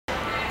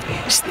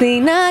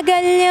στην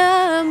αγκαλιά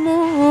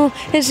μου.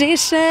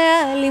 Ζήσε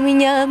άλλη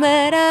μια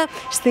μέρα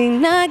στην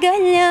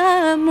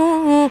αγκαλιά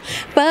μου.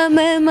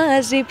 Πάμε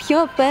μαζί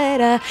πιο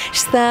πέρα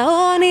στα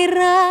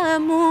όνειρά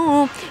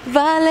μου.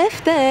 Βάλε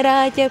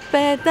φτερά και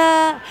πέτα.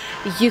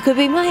 You could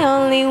be my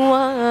only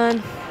one.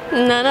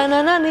 Na na na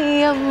na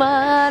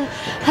man.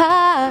 Ha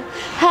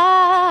ha.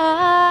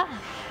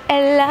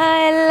 Ella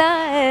ella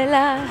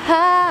ella.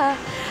 Ha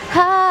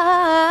ha.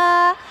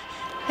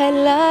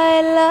 Ella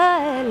ella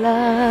ella.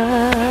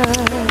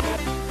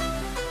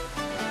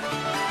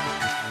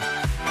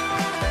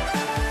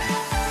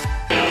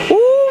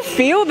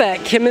 Feel that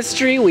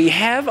chemistry. We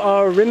have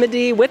our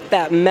remedy with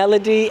that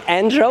melody,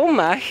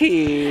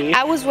 Andromache.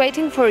 I was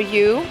waiting for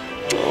you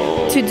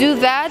to do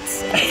that,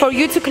 for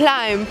you to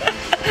climb.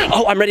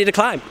 Oh, I'm ready to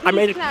climb. I'm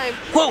ready to climb.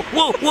 Whoa,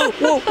 whoa, whoa,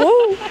 whoa,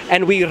 whoa.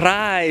 And we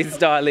rise,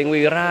 darling,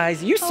 we rise.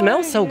 You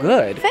smell so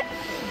good.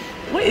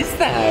 What is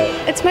that?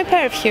 It's my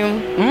perfume.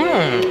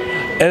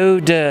 Eau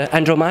de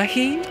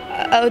Andromache?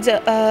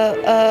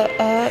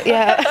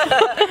 Yeah.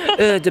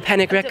 Eau de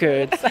Panic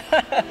Records.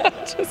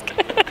 Just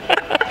kidding.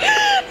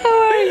 How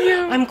are you?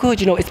 I'm good.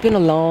 You know, it's been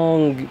a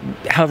long,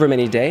 however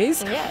many days,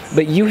 Yes.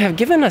 but you have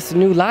given us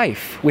new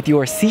life with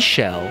your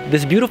seashell,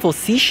 this beautiful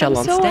seashell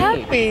on I'm so stage.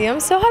 happy. I'm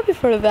so happy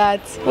for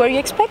that. Were you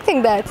expecting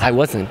that? I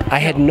wasn't. I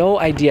had no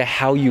idea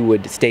how you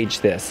would stage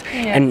this.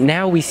 Yes. And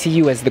now we see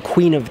you as the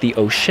queen of the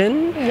ocean,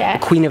 Yes.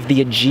 the queen of the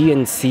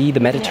Aegean Sea,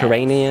 the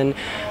Mediterranean.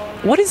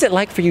 What is it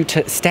like for you to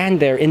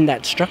stand there in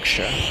that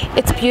structure?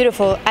 It's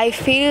beautiful. I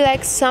feel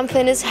like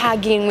something is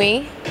hugging me.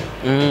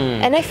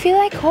 And I feel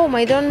like home.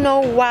 I don't know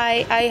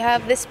why I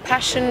have this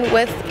passion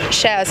with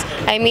shells.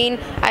 I mean,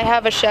 I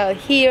have a shell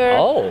here.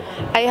 Oh.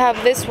 I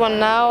have this one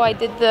now. I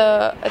did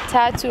a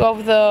tattoo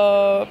of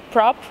the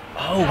prop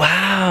Oh,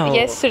 wow.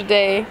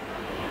 yesterday.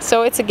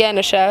 So it's again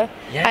a shell.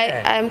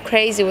 Yeah. I'm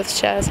crazy with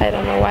shells. I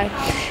don't know why.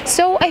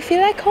 So I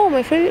feel like home.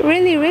 I feel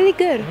really, really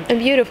good and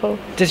beautiful.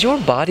 Does your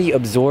body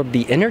absorb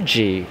the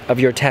energy of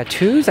your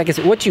tattoos? I guess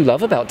what do you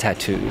love about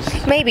tattoos?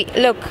 Maybe.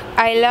 Look,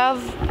 I love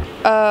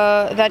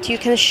that you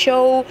can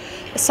show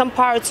some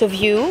parts of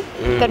you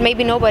that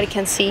maybe nobody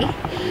can see.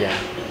 Yeah.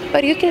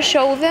 But you can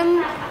show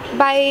them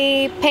by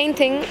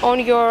painting on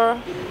your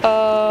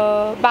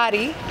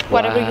body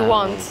whatever you Wow.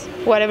 want,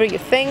 whatever you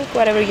think,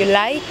 whatever you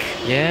like.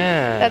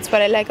 Yeah. That's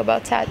what I like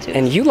about tattoos.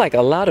 And you like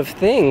a lot of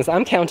things.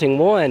 I'm counting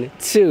 1,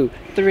 2,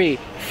 3,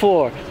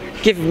 4.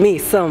 Give me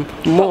some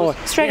more.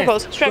 Striker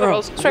pose, striker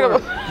pose, striker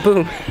pose.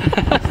 Boom.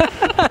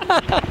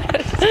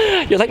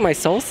 You're like my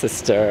soul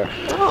sister.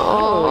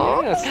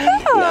 Aww. Yes.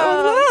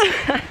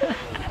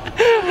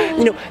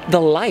 You know, the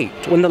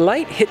light, when the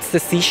light hits the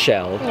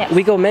seashell, Yes.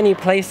 we go many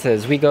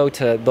places. We go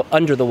to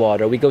under the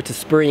water, we go to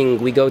spring,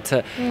 we go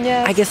to...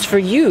 Yes. I guess for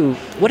you,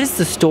 what is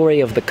the story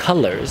of the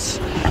colors?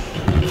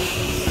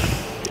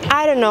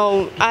 I don't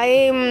know.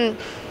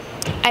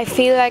 I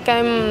feel like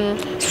I'm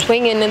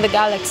swinging in the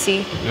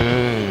galaxy.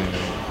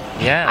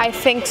 Yeah. I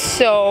think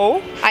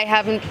so. I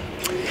haven't.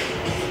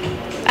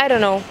 I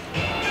don't know.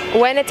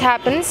 When it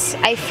happens,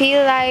 I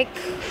feel like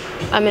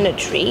I'm in a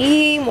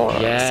dream or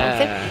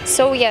something.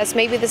 So yes,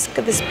 maybe this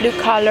blue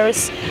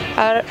colors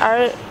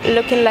are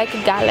looking like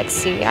a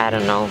galaxy. I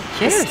don't know.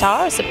 Yes. The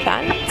stars, the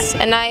planets,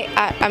 and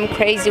I'm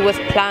crazy with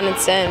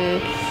planets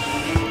and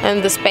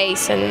the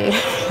space, and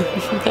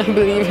I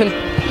believe in.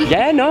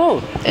 Yeah,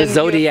 no. The And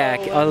zodiac,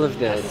 UFO all of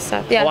this.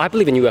 stuff, yeah. Oh, I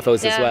believe in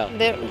UFOs as well.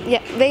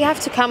 They have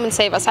to come and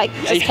save us. I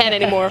just can't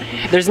anymore.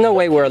 There's no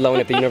way we're alone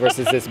if the universe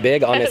is this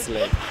big,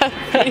 honestly.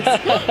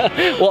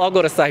 We'll all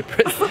go to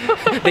Cyprus.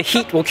 The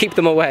heat will keep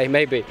them away,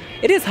 maybe.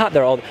 It is hot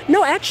there all.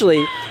 No,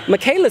 actually,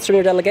 Michaelis from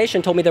your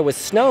delegation told me there was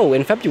snow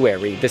in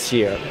February this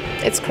year.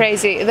 It's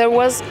crazy. There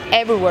was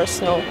everywhere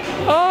snow.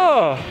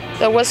 Oh.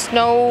 There was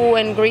snow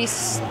in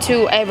Greece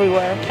too,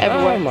 everywhere.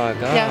 Oh my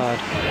God.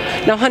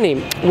 Yeah. Now,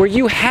 honey, were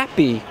you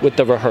happy with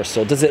the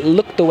rehearsal? Does it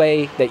look the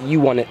way that you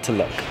want it to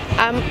look?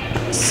 I'm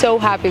so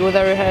happy with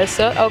the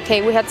rehearsal.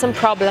 Okay, we had some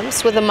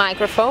problems with the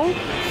microphone,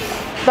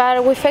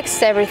 but we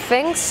fixed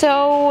everything,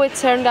 so it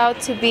turned out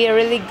to be a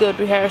really good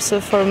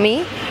rehearsal for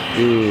me.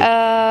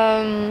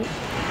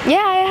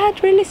 Yeah, I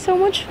had really so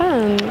much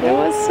fun. It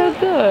was so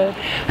good.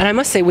 And I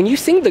must say, when you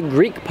sing the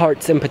Greek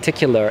parts in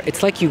particular,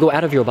 it's like you go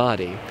out of your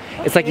body.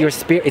 It's like your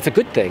spirit, it's a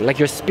good thing, like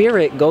your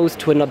spirit goes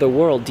to another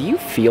world. Do you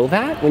feel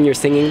that when you're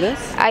singing this?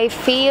 I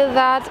feel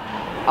that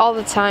all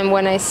the time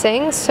when I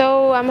sing,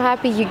 so I'm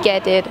happy you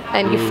get it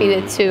and you feel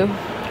it too.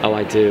 Oh,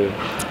 I do.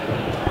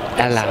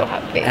 Ella, so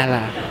happy.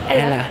 Ella,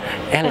 Ella,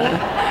 Ella,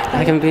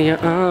 I can be your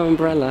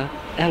umbrella.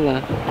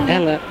 Ella,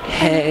 Ella,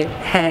 hey,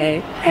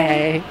 hey,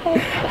 hey,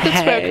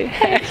 hey,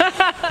 hey.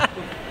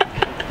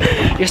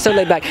 You're so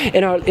laid back.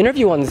 In our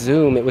interview on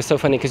Zoom, it was so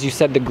funny because you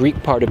said the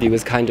Greek part of you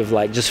is kind of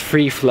like just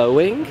free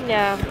flowing.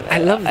 Yeah, I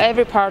love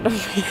every part of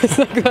me is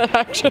like that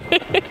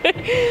actually.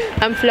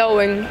 I'm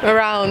flowing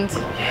around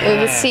in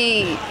the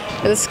sea,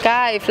 in the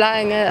sky,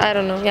 flying. I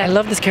don't know. Yeah. I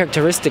love this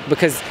characteristic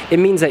because it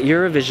means that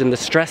Eurovision, the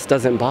stress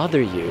doesn't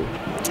bother you.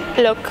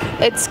 Look,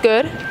 it's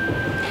good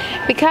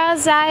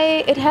because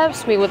it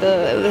helps me with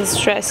the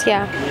stress.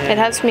 Yeah, it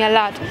helps me a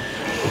lot.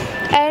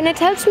 and it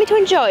helps me to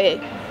enjoy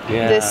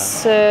Yeah. this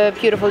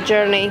beautiful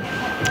journey.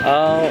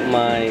 Oh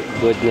my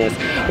goodness.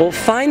 Well,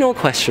 final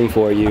question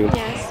for you.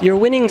 Yes.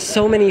 You're winning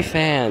so many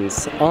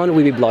fans on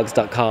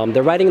weebyblogs.com.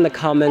 They're writing in the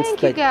comments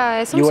Thank you, that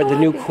guys. I'm you are so the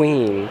new happy.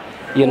 queen.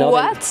 You know?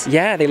 What?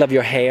 Yeah, they love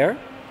your hair.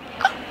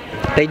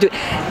 They do.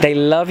 They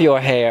love your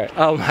hair.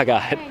 Oh my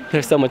God.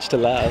 There's so much to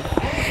love.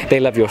 They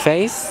love your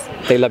face.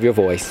 They love your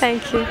voice.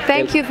 Thank you.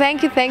 Thank you, thank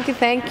you, thank you,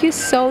 thank you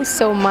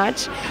so much.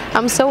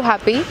 I'm so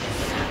happy.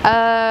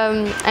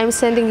 I'm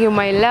sending you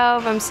my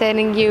love. I'm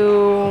sending you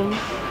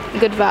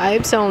good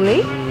vibes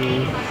only.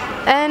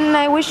 And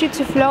I wish you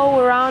to flow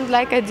around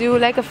like I do,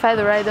 like a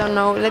feather, I don't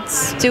know.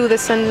 Let's do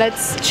this and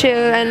let's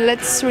chill and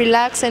let's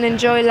relax and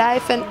enjoy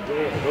life and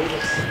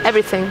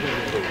everything.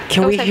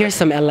 Can we hear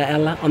some Ella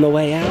Ella on the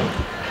way out?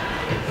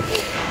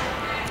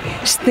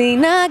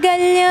 Στην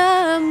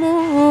αγκαλιά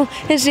μου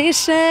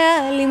ζήσε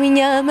άλλη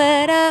μια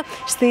μέρα.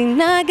 Στην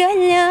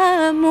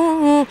αγκαλιά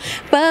μου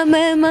πάμε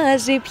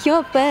μαζί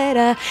πιο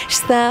πέρα.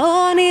 Στα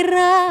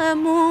όνειρά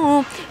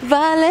μου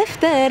βάλε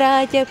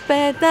φτερά και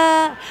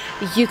πέτα.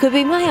 You could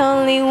be my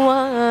only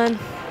one.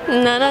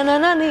 Na na na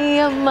na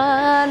na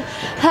man.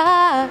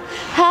 Ha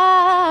ha.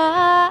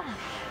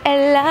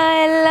 Ella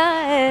ella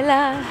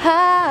ella.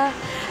 Ha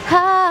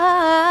ha.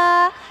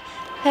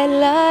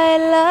 Ella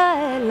ella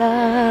ella.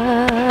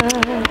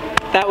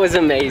 That was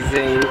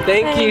amazing.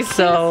 Thank you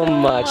so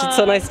much. It's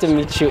so nice to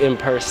meet you in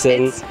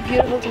person. It's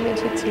beautiful to meet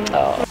you too.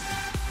 Oh.